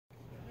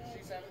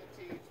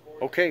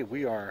Okay,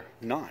 we are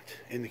not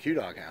in the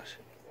QDawg House.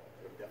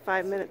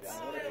 5 minutes.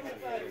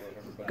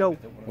 Go.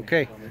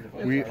 Okay,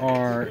 we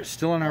are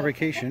still on our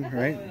vacation,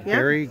 right? Yep.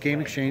 Barrie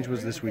Game Exchange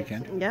was this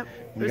weekend. Yep.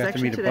 We got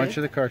to meet a bunch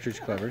of the Cartridge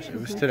Clubbers. It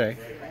was today.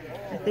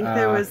 I think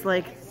there was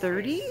like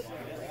 30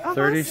 of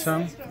 30 us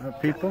some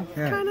people.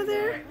 Yeah. kind of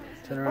there.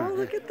 Oh,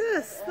 look at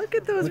this. Look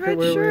at those Look red at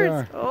where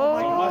shirts. we are.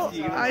 Oh,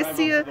 I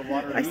see a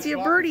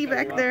birdie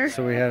back there.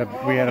 So we had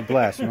a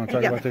blast. You want to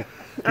talk about the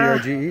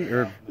BRGE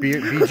or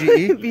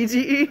BGE?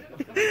 BGE.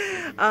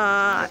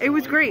 It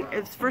was great.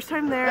 It's first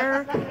time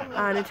there.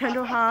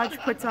 Nintendo Hodge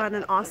puts on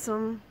an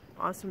awesome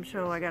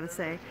show, I gotta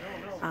say.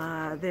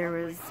 There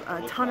was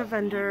a ton of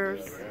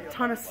vendors, a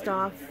ton of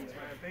stuff.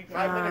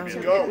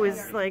 It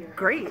was like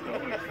great.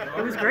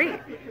 It was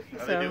great.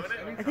 So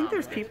I think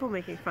there's people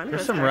making fun of us.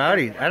 There's some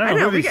rowdy. I don't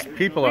know who these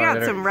people are. We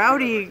got some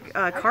rowdy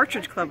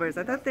Cartridge Clubbers.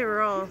 I thought they were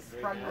all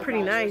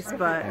pretty nice,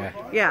 but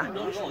yeah.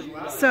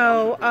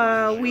 So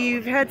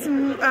we've had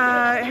some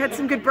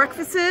good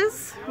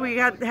breakfasts. We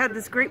had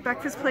this great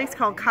breakfast place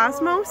called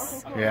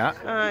Cosmos.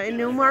 Yeah. In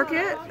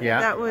Newmarket. Yeah.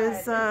 That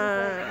was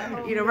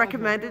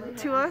recommended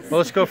to us. Well,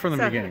 let's go from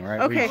the beginning,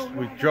 right? Okay.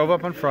 We drove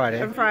up on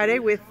Friday.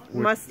 With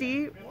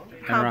Musty.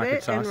 And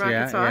rocket sauce,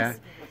 yeah.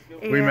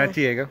 And we met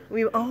Diego.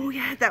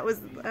 That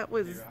was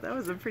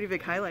a pretty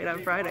big highlight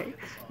on Friday,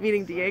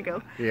 meeting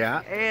Diego. Yeah.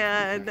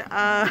 And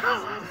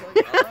I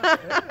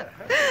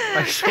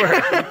swear,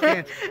 I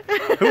can't.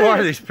 Who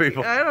are these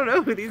people? I don't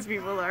know who these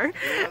people are.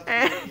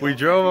 And we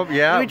drove up.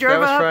 Yeah. We drove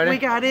that was up. Friday. We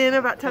got in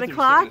about 10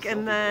 o'clock,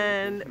 and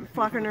then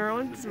Flocker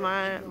Neurons,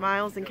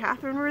 Miles and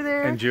Catherine were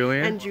there. And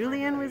Julian. And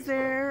Julian was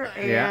there,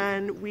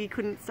 and we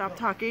couldn't stop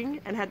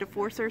talking and had to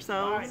force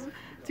ourselves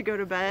to go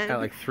to bed at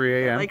like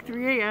 3 a.m. Like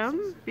 3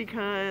 a.m.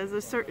 because a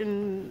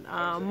certain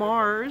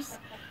Mars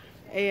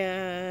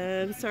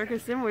and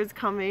Sarkison was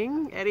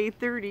coming at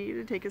 8:30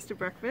 to take us to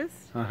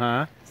breakfast.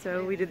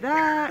 So we did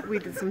that. We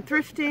did some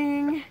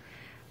thrifting,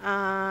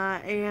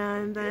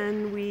 and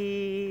then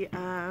we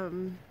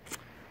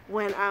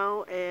went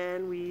out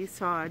and we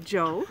saw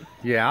Joe.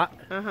 Yeah.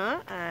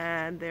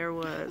 And there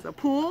was a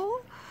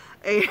pool.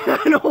 And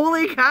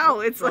holy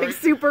cow, it's like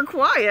super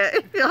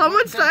quiet. How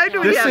much time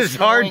do we have? This is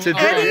hard to do.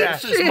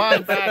 This is my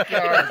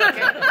backyard.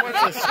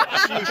 I'm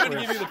trying to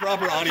give you the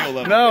proper audio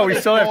level. No, we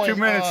still have 2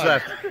 minutes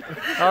left.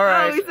 All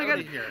right.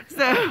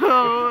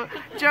 So,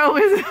 Joe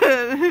is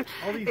an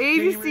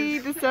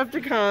ABC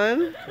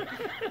Decepticon.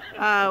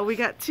 We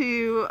got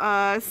to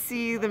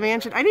see the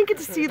mansion. I didn't get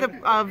to see the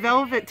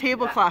velvet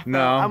tablecloth, though.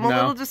 I'm a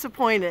little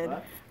disappointed.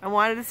 I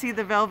wanted to see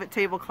the velvet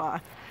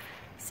tablecloth.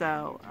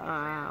 So,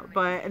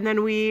 and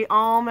then we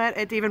all met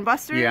at Dave &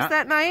 Buster's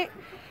that night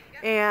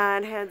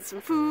and had some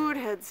food,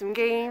 had some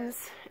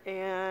games,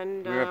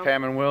 and we were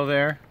Pam and Will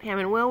there. Pam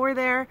and Will were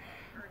there.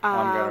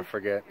 I'm gonna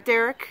forget.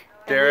 Derek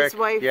and his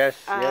wife,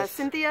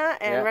 Cynthia,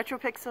 and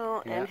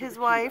RetroPixel and his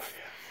wife,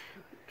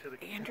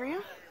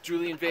 Andrea.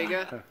 Julian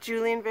Vega.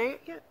 Julian Vega.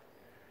 Yeah.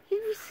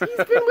 He's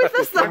been with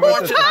us the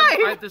whole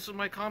time. This is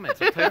my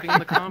comments. I'm typing in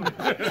the comments.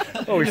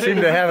 Oh, we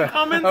seem to have a...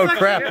 Oh,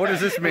 crap. What does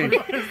this mean?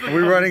 Are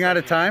we running out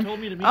of time?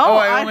 Oh,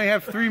 I only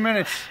have 3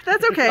 minutes.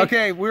 That's okay.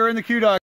 Okay, we're in the QDawg.